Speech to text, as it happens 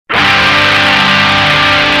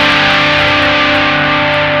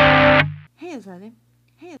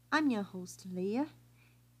I'm your host Leia,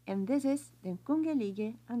 and this is the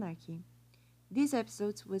Kungelige Anarchy. This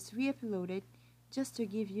episode was re-uploaded just to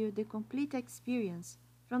give you the complete experience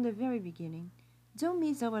from the very beginning. Don't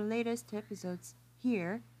miss our latest episodes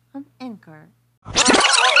here on Anchor.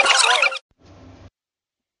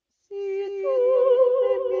 Si tú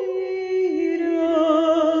me miras,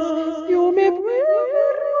 yo me vuelvo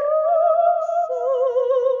rosa,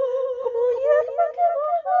 como hierba que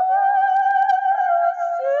florece,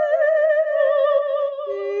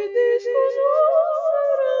 y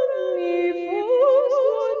desconocerán mi voz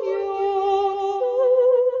mañosa,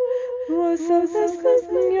 rosas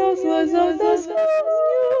castañas, rosas castañas.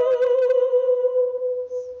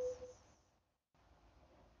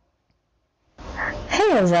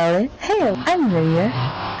 Hey Azale, hey, I'm Leia,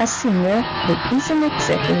 a singer who isn't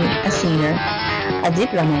exactly a singer, a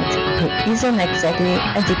diplomat who isn't exactly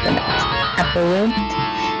a diplomat, a poet,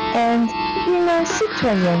 and une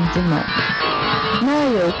citoyenne du monde. Now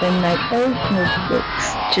I open my old notebooks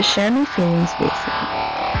to share my feelings with you.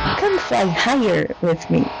 Come fly higher with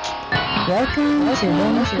me. Welcome to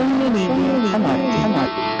the Community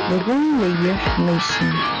Anarchy, the Green Layer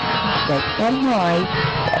Nation, that can hide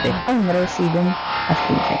på den andra sidan of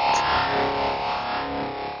livet.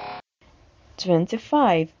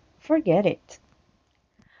 25. Forget it.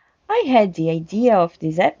 I had the idea of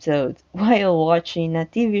this episode while watching a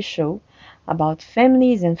TV show about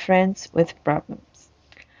families and friends with problems.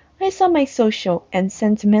 I saw my social and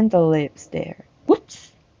sentimental lives there.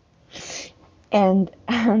 Whoops! And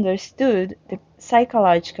understood the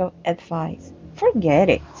psychological advice. Forget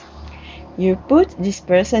it. You put this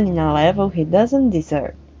person in a level he doesn't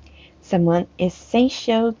deserve. Someone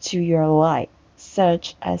essential to your life,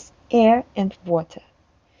 such as air and water.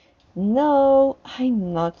 No,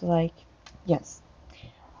 I'm not like. Yes,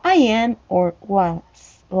 I am or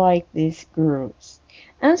was like these girls.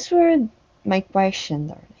 Answer my question,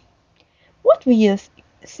 darling. What will you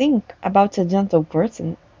think about a gentle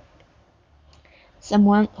person?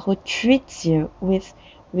 Someone who treats you with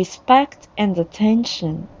respect and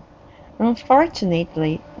attention.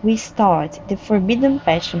 Unfortunately, we start the forbidden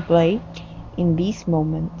passion play in these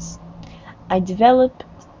moments. I developed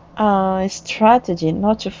a strategy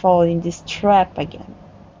not to fall in this trap again.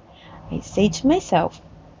 I say to myself,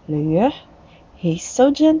 Leah, he's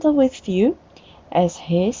so gentle with you as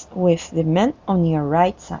he is with the man on your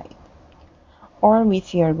right side, or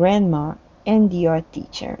with your grandma and your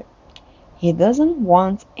teacher. He doesn't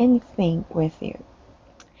want anything with you.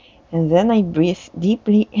 And then I breathe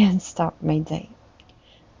deeply and start my day.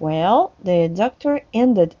 Well, the doctor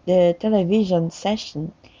ended the television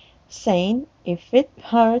session saying if it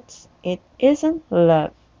hurts, it isn't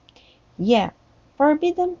love. Yeah,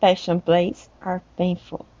 forbidden passion plays are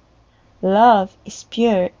painful. Love is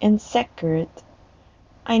pure and sacred.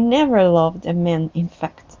 I never loved a man, in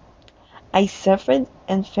fact. I suffered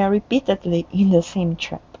and fell repeatedly in the same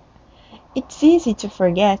trap. It's easy to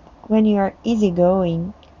forget when you are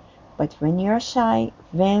easygoing, but when you are shy,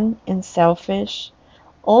 vain, and selfish,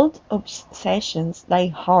 old obsessions die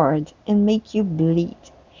hard and make you bleed.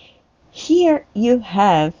 Here you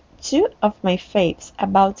have two of my faves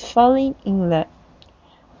about falling in love.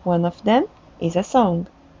 One of them is a song,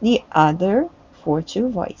 the other for two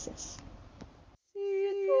voices.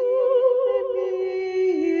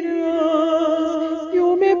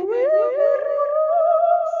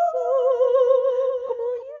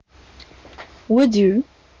 Would you?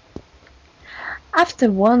 After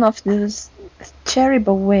one of those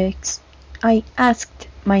terrible weeks, I asked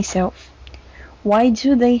myself, why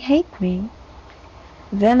do they hate me?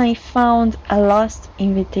 Then I found a lost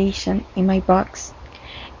invitation in my box.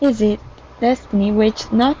 Is it destiny which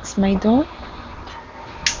knocks my door?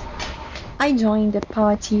 I joined the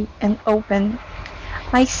party and opened.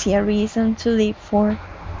 I see a reason to live for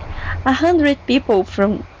 100 people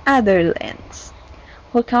from other lands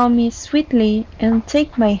who call me sweetly and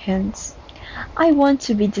take my hands. I want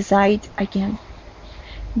to be desired again.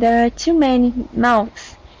 There are too many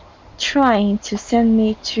mouths trying to send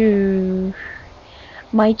me to.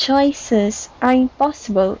 My choices are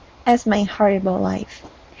impossible as my horrible life.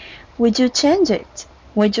 Would you change it?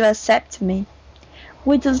 Would you accept me?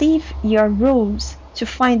 Would you leave your rules to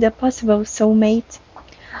find a possible soulmate?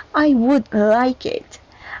 I would like it.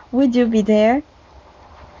 Would you be there?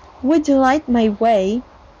 Would you light my way?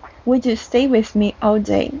 Would you stay with me all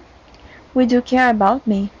day? Would you care about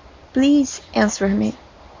me? Please answer me.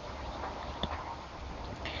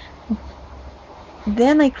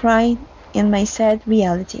 Then I cried in my sad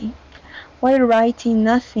reality, while writing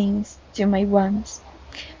nothings to my wants.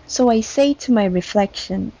 So I say to my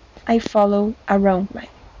reflection, I follow a wrong way.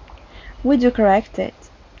 Would you correct it?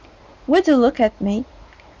 Would you look at me?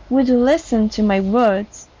 Would you listen to my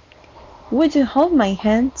words? Would you hold my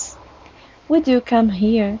hands? Would you come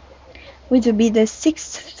here? Would you be the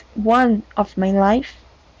sixth one of my life?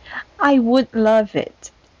 I would love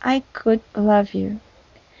it. I could love you.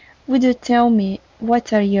 Would you tell me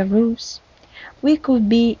what are your rules? We could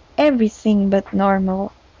be everything but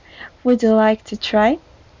normal. Would you like to try?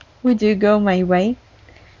 Would you go my way?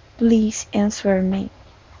 Please answer me.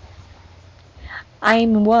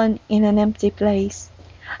 I'm one in an empty place.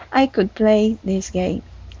 I could play this game.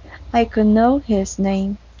 I could know his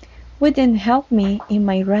name. Wouldn't help me in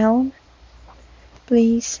my realm?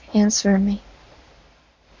 Please answer me.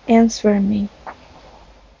 Answer me.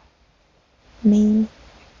 Me.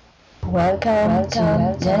 Welcome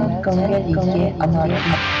to Den Congrelige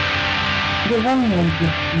Anarchy, the One Lady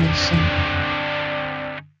Nation.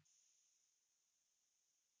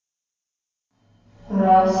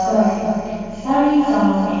 Love Story, starring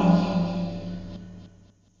Tom Kenny.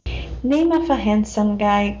 Name of a handsome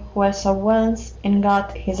guy who I saw once and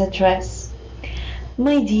got his address.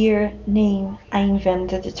 My dear, name I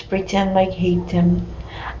invented to pretend I hate him.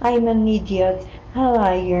 I'm an idiot, a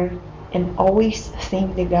liar, and always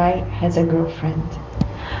think the guy has a girlfriend.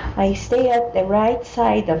 I stay at the right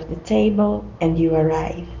side of the table and you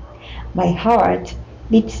arrive. My heart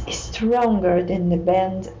beats stronger than the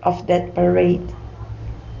band of that parade.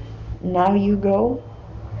 Now you go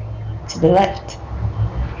to the left.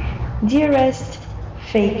 Dearest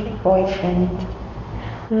fake boyfriend,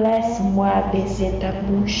 laisse-moi baiser ta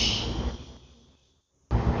bouche.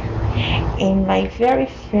 In my very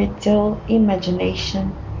fertile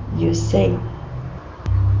imagination, you say.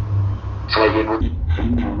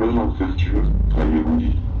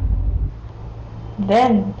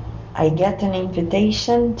 Then I get an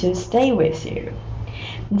invitation to stay with you.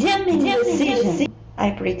 Damn indecision! I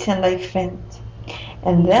pretend I faint.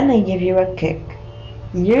 And then I give you a kick.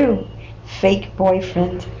 You, fake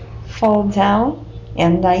boyfriend, fall down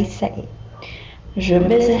and I say, Je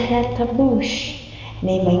baiserai ta bouche.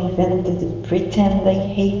 Name I invented to pretend I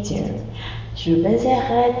hate you. Je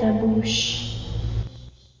baiserai ta bouche.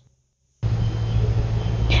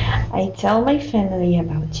 I tell my family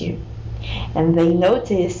about you, and they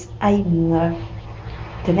notice I'm in love.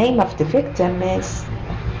 The name of the victim is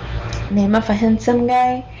name of a handsome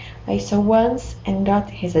guy I saw once and got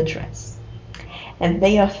his address. And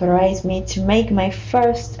they authorize me to make my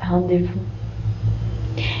first rendezvous.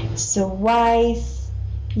 So wise,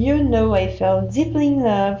 you know I fell deeply in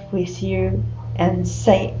love with you and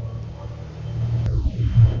say,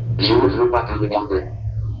 Je ne veux pas te regarder.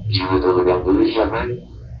 Je ne te regarderai jamais.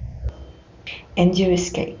 And you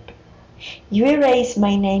escape. You erase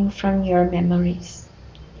my name from your memories.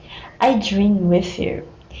 I dream with you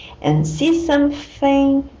and see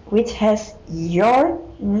something which has your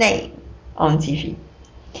name on TV.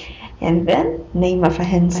 And then, name of a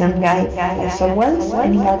handsome guy I saw once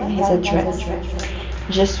and got his address.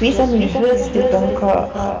 Je suis amoureuse de ton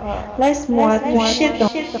corps. Laisse-moi toucher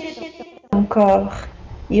ton corps.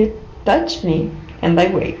 You touch me and I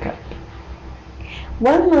wake up.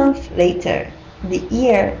 1 month later, the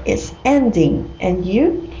year is ending and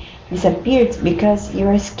you disappeared because you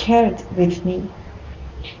are scared with me.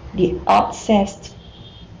 The obsessed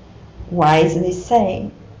wisely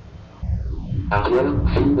say, Ariel,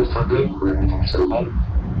 film de Sunday pour le métro seulement.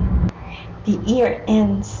 the year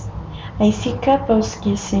ends. I see couples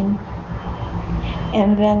kissing.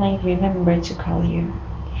 And then I remember to call you.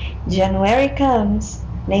 January comes.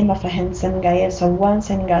 Name of a handsome guy I saw once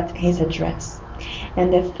and got his address.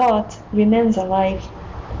 And the thought remains alive.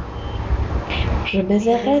 Je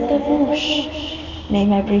baiserai ta bouche.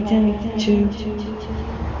 Name I pretend to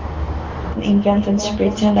invented to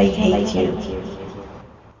pretend I hate you.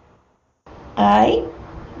 I,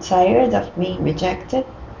 tired of being rejected,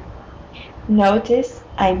 notice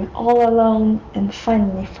I'm all alone and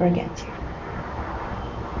finally forget you.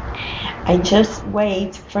 I just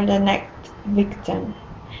wait for the next victim,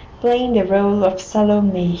 playing the role of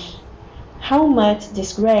Salome. How much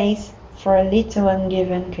disgrace for a little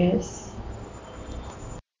ungiven kiss.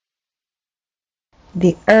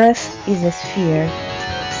 The earth is a sphere,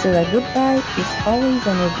 so a goodbye is always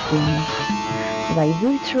an evening. Thy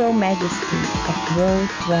virtual majesty of World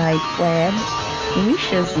Wide Web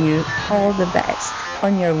wishes you all the best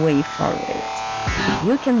on your way forward.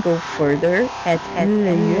 You can go further at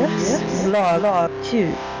Leyer's blog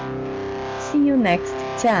too. See you next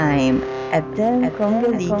time at Den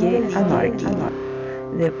Congrelige Anarchy,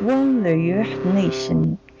 the One Leyer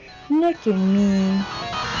Nation. Look at me.